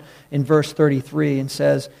moves on in verse 33 and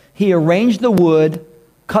says, he arranged the wood,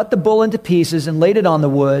 cut the bull into pieces, and laid it on the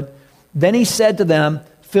wood. Then he said to them,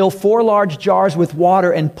 fill 4 large jars with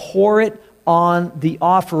water and pour it on the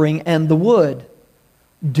offering and the wood.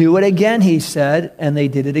 Do it again, he said, and they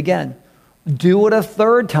did it again. Do it a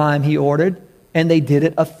third time, he ordered, and they did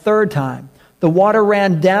it a third time. The water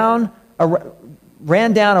ran down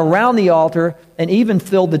around the altar and even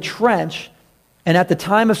filled the trench. And at the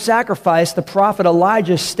time of sacrifice, the prophet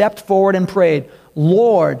Elijah stepped forward and prayed,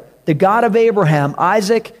 Lord, the God of Abraham,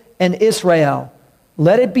 Isaac, and Israel,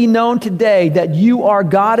 let it be known today that you are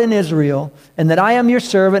God in Israel, and that I am your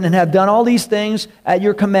servant and have done all these things at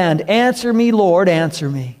your command. Answer me, Lord, answer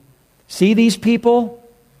me. See these people?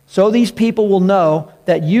 So these people will know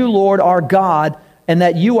that you, Lord, are God, and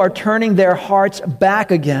that you are turning their hearts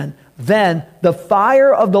back again. Then the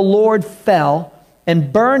fire of the Lord fell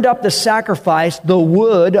and burned up the sacrifice, the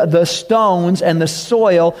wood, the stones, and the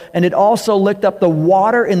soil, and it also licked up the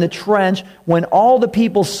water in the trench. When all the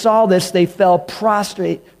people saw this, they fell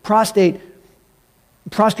prostrate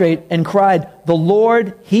and cried, the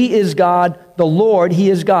Lord, he is God, the Lord, he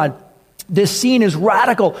is God. This scene is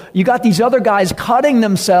radical. You got these other guys cutting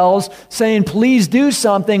themselves, saying, please do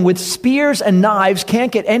something, with spears and knives,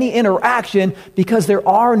 can't get any interaction because there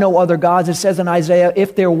are no other gods. It says in Isaiah,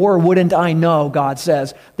 if there were, wouldn't I know, God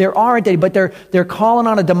says. There aren't any, but they're calling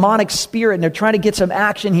on a demonic spirit, and they're trying to get some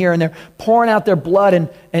action here, and they're pouring out their blood,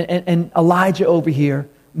 and Elijah over here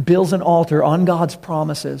builds an altar on God's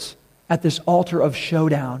promises at this altar of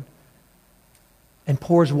showdown and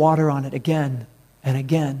pours water on it again and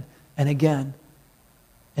again and again,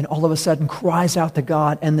 and all of a sudden cries out to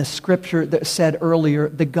God. And the scripture that said earlier,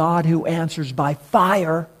 the God who answers by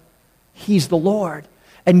fire, he's the Lord.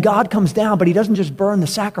 And God comes down, but he doesn't just burn the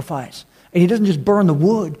sacrifice, and he doesn't just burn the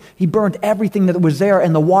wood. He burned everything that was there,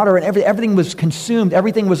 and the water, and everything was consumed,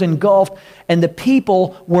 everything was engulfed, and the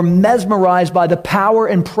people were mesmerized by the power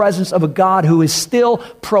and presence of a God who is still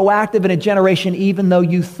proactive in a generation, even though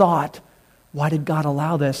you thought, why did God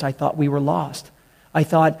allow this? I thought we were lost. I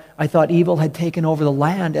thought evil had taken over the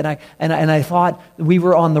land, and I thought we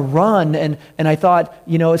were on the run, and I thought,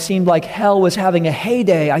 it seemed like hell was having a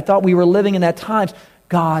heyday. I thought we were living in that times.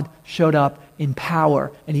 God showed up in power,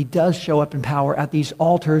 and he does show up in power at these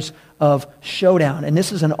altars of showdown. And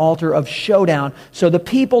this is an altar of showdown. So the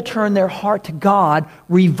people turn their heart to God,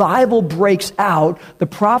 revival breaks out, the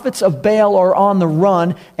prophets of Baal are on the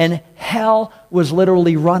run, and hell was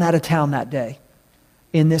literally run out of town that day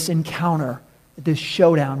in this encounter, this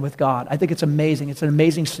showdown with God. I think it's amazing. It's an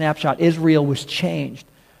amazing snapshot. Israel was changed.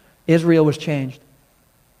 Israel was changed.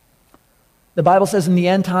 The Bible says in the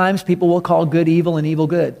end times, people will call good evil and evil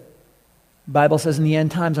good. The Bible says in the end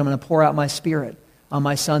times, I'm going to pour out my spirit on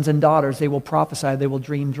my sons and daughters. They will prophesy. They will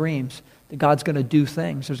dream dreams. That God's going to do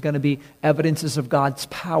things. There's going to be evidences of God's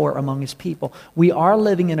power among his people. We are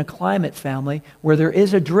living in a climate, family, where there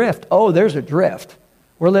is a drift. Oh, there's a drift.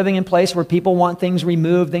 We're living in a place where people want things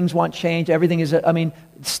removed, things want change, everything is,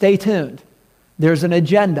 stay tuned. There's an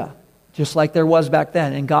agenda, just like there was back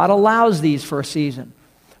then. And God allows these for a season.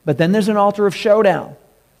 But then there's an altar of showdown.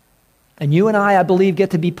 And you and I believe,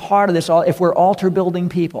 get to be part of this if we're altar building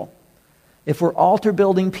people. If we're altar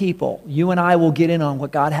building people, you and I will get in on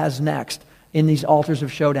what God has next in these altars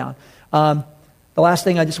of showdown. The last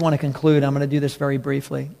thing I just want to conclude, I'm going to do this very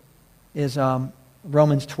briefly, is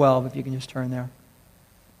Romans 12, if you can just turn there.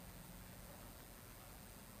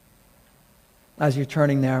 As you're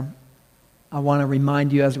turning there, I want to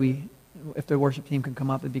remind you, if the worship team can come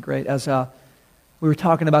up, it'd be great. As we were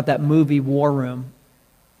talking about that movie, War Room,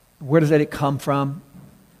 where does it come from?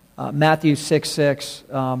 Matthew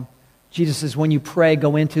 6:6. Jesus says, when you pray,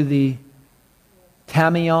 go into the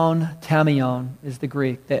tamion is the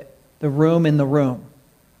Greek, the room in the room.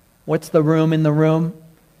 What's the room in the room?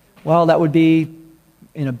 Well, that would be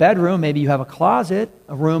in a bedroom. Maybe you have a closet,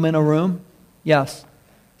 a room in a room. Yes.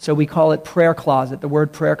 So we call it prayer closet. The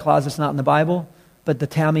word prayer closet is not in the Bible, but the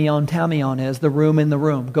tamion is the room in the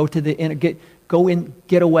room. Go to the inner, get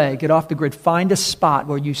away, get off the grid. Find a spot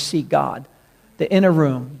where you seek God. The inner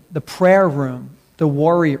room, the prayer room, the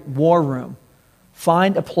war room.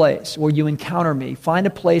 Find a place where you encounter me. Find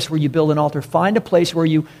a place where you build an altar. Find a place where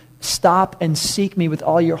you stop and seek me with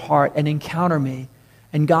all your heart and encounter me.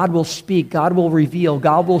 And God will speak, God will reveal,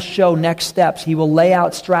 God will show next steps. He will lay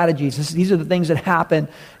out strategies. These are the things that happen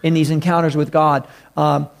in these encounters with God.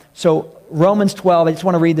 So Romans 12, I just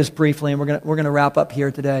want to read this briefly, and we're going to wrap up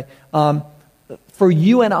here today. For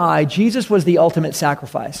you and I, Jesus was the ultimate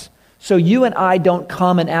sacrifice. So you and I don't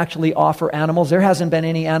come and actually offer animals. There hasn't been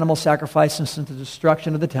any animal sacrifice since the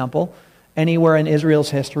destruction of the temple anywhere in Israel's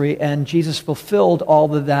history, and Jesus fulfilled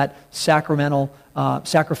all of that sacrificial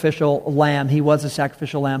lamb. He was a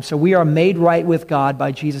sacrificial lamb. So we are made right with God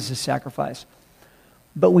by Jesus' sacrifice.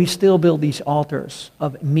 But we still build these altars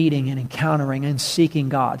of meeting and encountering and seeking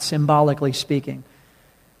God, symbolically speaking.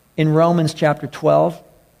 In Romans chapter 12,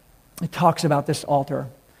 it talks about this altar.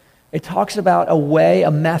 It talks about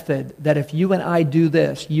a method that if you and I do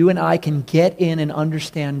this, you and I can get in and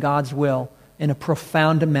understand God's will in a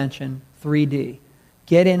profound dimension, 3D.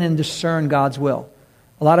 Get in and discern God's will.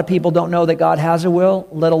 A lot of people don't know that God has a will,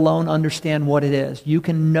 let alone understand what it is. You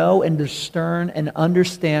can know and discern and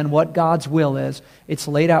understand what God's will is. It's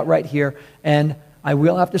laid out right here. And I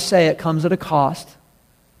will have to say it comes at a cost.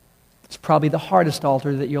 It's probably the hardest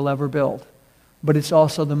altar that you'll ever build. But it's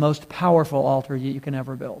also the most powerful altar you can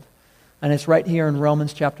ever build. And it's right here in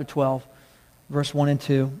Romans chapter 12, verse 1 and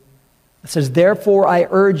 2. It says, therefore I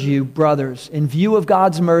urge you, brothers, in view of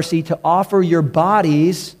God's mercy, to offer your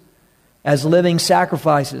bodies as living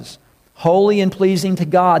sacrifices, holy and pleasing to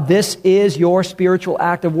God. This is your spiritual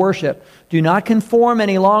act of worship. Do not conform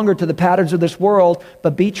any longer to the patterns of this world,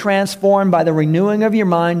 but be transformed by the renewing of your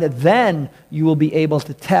mind. Then you will be able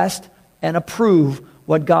to test and approve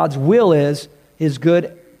what God's will is, His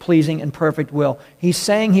good, pleasing, and perfect will. He's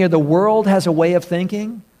saying here the world has a way of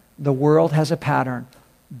thinking, the world has a pattern,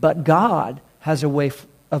 but God has a way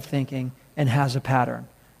of thinking and has a pattern.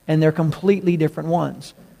 And they're completely different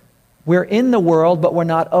ones. We're in the world, but we're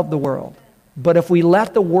not of the world. But if we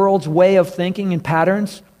let the world's way of thinking and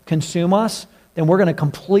patterns consume us, then we're going to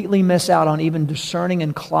completely miss out on even discerning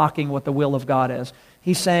and clocking what the will of God is.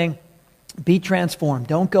 He's saying, be transformed.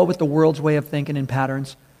 Don't go with the world's way of thinking and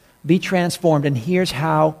patterns. Be transformed, and here's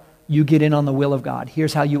how you get in on the will of God.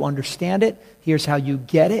 Here's how you understand it. Here's how you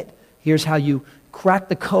get it. Here's how you crack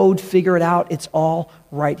the code, figure it out. It's all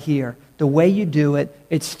right here. The way you do it,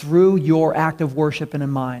 it's through your act of worship and in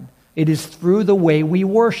mind. It is through the way we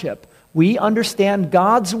worship. We understand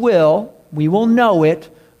God's will. We will know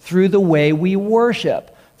it through the way we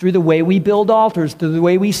worship, through the way we build altars, through the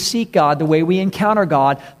way we seek God, the way we encounter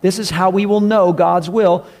God. This is how we will know God's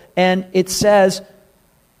will. And it says,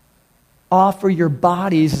 offer your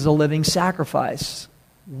bodies as a living sacrifice.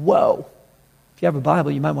 Whoa. If you have a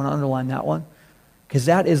Bible, you might want to underline that one, because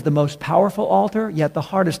that is the most powerful altar, yet the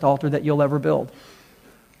hardest altar that you'll ever build.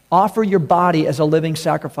 Offer your body as a living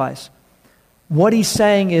sacrifice. What he's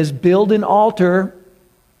saying is build an altar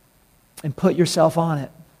and put yourself on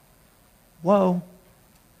it. Whoa.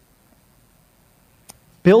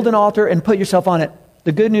 Build an altar and put yourself on it.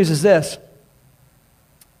 The good news is this.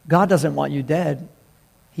 God doesn't want you dead.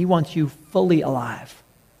 He wants you fully alive.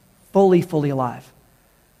 Fully alive.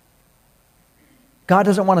 God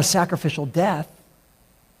doesn't want a sacrificial death.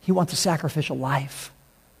 He wants a sacrificial life.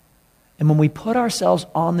 And when we put ourselves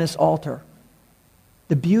on this altar,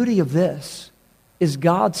 the beauty of this is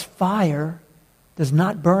God's fire does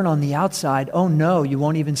not burn on the outside. Oh no, you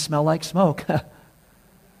won't even smell like smoke.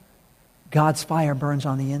 God's fire burns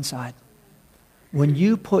on the inside. When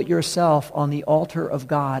you put yourself on the altar of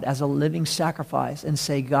God as a living sacrifice and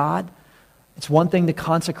say, God, it's one thing to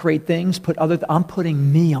consecrate things, I'm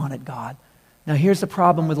putting me on it, God. Now here's the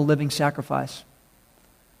problem with a living sacrifice.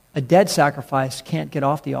 A dead sacrifice can't get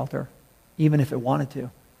off the altar, even if it wanted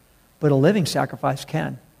to. But a living sacrifice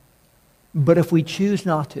can. But if we choose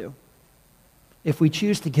not to, if we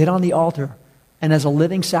choose to get on the altar and as a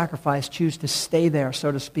living sacrifice choose to stay there,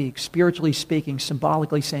 so to speak, spiritually speaking,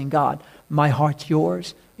 symbolically saying, God, my heart's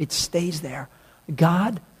yours, it stays there.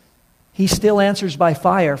 God, He still answers by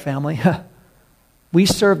fire, family. We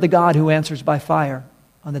serve the God who answers by fire.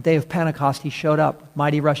 On the day of Pentecost, He showed up,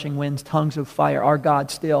 mighty rushing winds, tongues of fire. Our God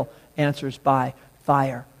still answers by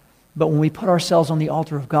fire. But when we put ourselves on the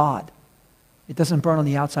altar of God, it doesn't burn on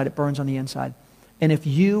the outside, it burns on the inside. And if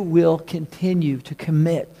you will continue to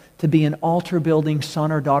commit to be an altar-building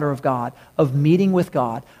son or daughter of God, of meeting with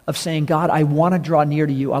God, of saying, God, I want to draw near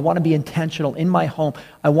to you. I want to be intentional in my home.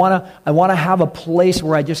 I want to have a place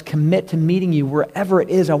where I just commit to meeting you wherever it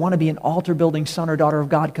is. I want to be an altar-building son or daughter of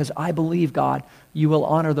God because I believe, God, you will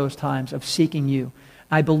honor those times of seeking you.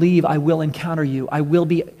 I believe I will encounter you. I will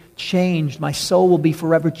be changed. My soul will be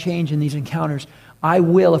forever changed in these encounters. I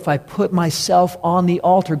will, if I put myself on the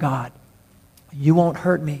altar, God, you won't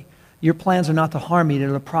hurt me. Your plans are not to harm me,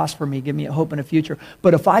 they're to prosper me, give me a hope and a future.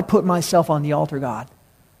 But if I put myself on the altar, God,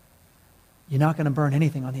 you're not going to burn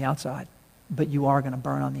anything on the outside, but you are going to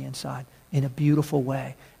burn on the inside in a beautiful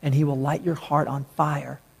way. And he will light your heart on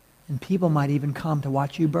fire. And people might even come to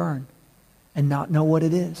watch you burn and not know what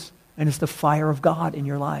it is. And it's the fire of God in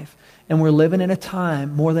your life. And we're living in a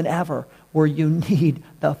time more than ever where you need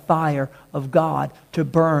the fire of God to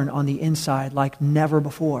burn on the inside like never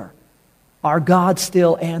before. Our God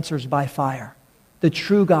still answers by fire. The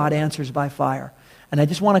true God answers by fire. And I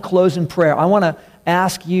just want to close in prayer. I want to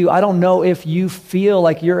ask you, I don't know if you feel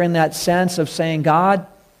like you're in that sense of saying, God,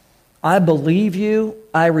 I believe you,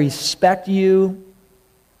 I respect you,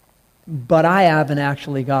 but I haven't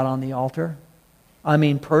actually got on the altar. I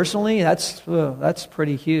mean, personally, that's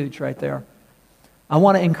pretty huge right there. I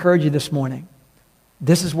want to encourage you this morning.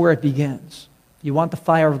 This is where it begins. You want the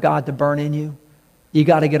fire of God to burn in you? You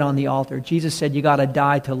got to get on the altar. Jesus said you got to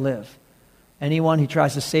die to live. Anyone who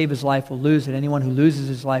tries to save his life will lose it. Anyone who loses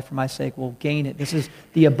his life for my sake will gain it. This is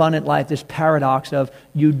the abundant life, this paradox of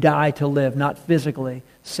you die to live, not physically.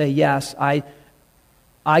 Say, yes, I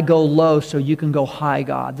go low so you can go high,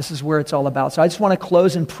 God. This is where it's all about. So I just want to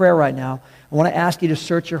close in prayer right now. I want to ask you to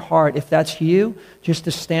search your heart. If that's you, just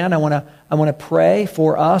to stand. I want to pray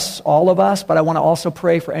for us, all of us, but I want to also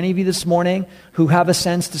pray for any of you this morning who have a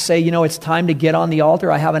sense to say, it's time to get on the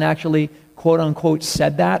altar. I haven't actually, quote unquote,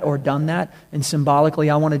 said that or done that, and symbolically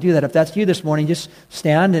I want to do that. If that's you this morning, just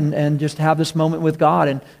stand and just have this moment with God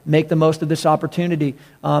and make the most of this opportunity.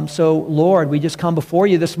 So Lord, we just come before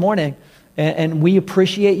you this morning. And we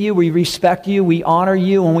appreciate you, we respect you, we honor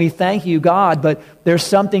you, and we thank you, God. But there's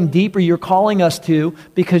something deeper you're calling us to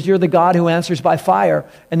because you're the God who answers by fire.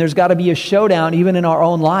 And there's got to be a showdown even in our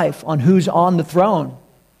own life on who's on the throne.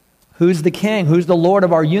 Who's the king? Who's the Lord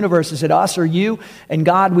of our universe? Is it us or you? And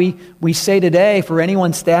God, we say today, for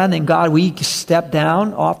anyone standing, God, we step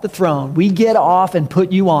down off the throne. We get off and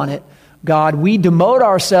put you on it. God, we demote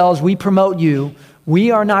ourselves, we promote you.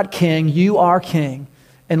 We are not king, you are king.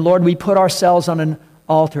 And Lord, we put ourselves on an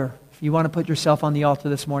altar. If you want to put yourself on the altar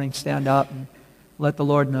this morning, stand up and let the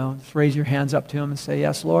Lord know. Just raise your hands up to him and say,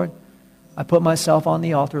 yes, Lord, I put myself on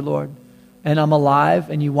the altar, Lord. And I'm alive,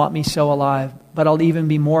 and you want me so alive. But I'll even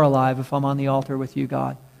be more alive if I'm on the altar with you,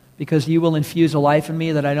 God. Because you will infuse a life in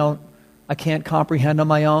me that I can't comprehend on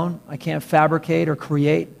my own. I can't fabricate or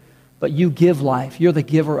create. But you give life. You're the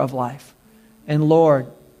giver of life. And Lord,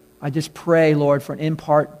 I just pray, Lord, for an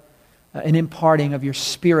imparting of your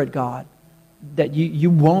Spirit, God, that you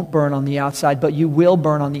won't burn on the outside, but you will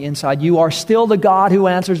burn on the inside. You are still the God who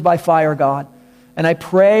answers by fire, God. And I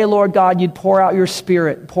pray, Lord God, you'd pour out your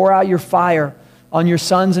Spirit, pour out your fire on your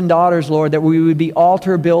sons and daughters, Lord, that we would be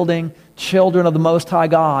altar-building children of the Most High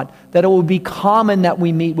God, that it will be common that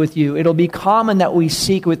we meet with you. It'll be common that we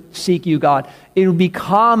seek you, God. It'll be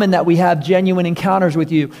common that we have genuine encounters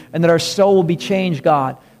with you, and that our soul will be changed,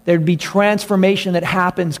 God. There'd be transformation that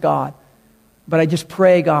happens, God. But I just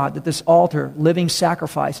pray, God, that this altar, living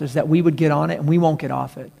sacrifices, that we would get on it and we won't get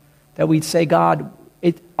off it. That we'd say, God,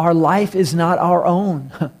 our life is not our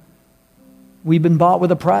own. We've been bought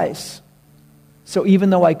with a price. So even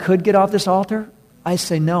though I could get off this altar, I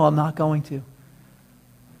say, no, I'm not going to.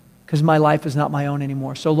 Because my life is not my own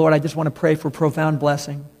anymore. So Lord, I just want to pray for profound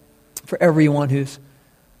blessing for everyone who's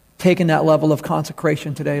taken that level of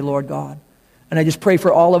consecration today, Lord God. And I just pray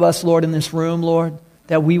for all of us, Lord, in this room, Lord,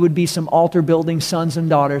 that we would be some altar-building sons and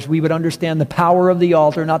daughters. We would understand the power of the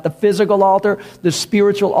altar, not the physical altar, the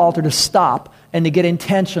spiritual altar, to stop and to get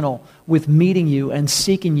intentional with meeting you and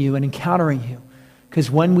seeking you and encountering you.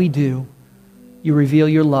 Because when we do, you reveal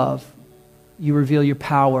your love, you reveal your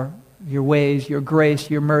power, your ways, your grace,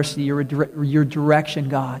 your mercy, your direction,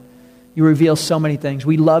 God. You reveal so many things.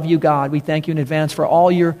 We love you, God. We thank you in advance for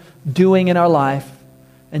all you're doing in our life,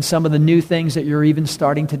 and some of the new things that you're even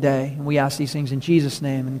starting today. And we ask these things in Jesus'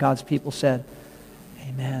 name. And God's people said,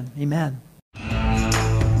 amen. Amen.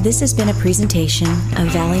 This has been a presentation of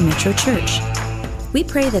Valley Metro Church. We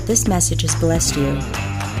pray that this message has blessed you.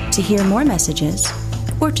 To hear more messages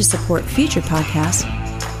or to support future podcasts,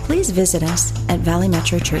 please visit us at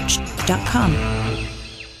valleymetrochurch.com.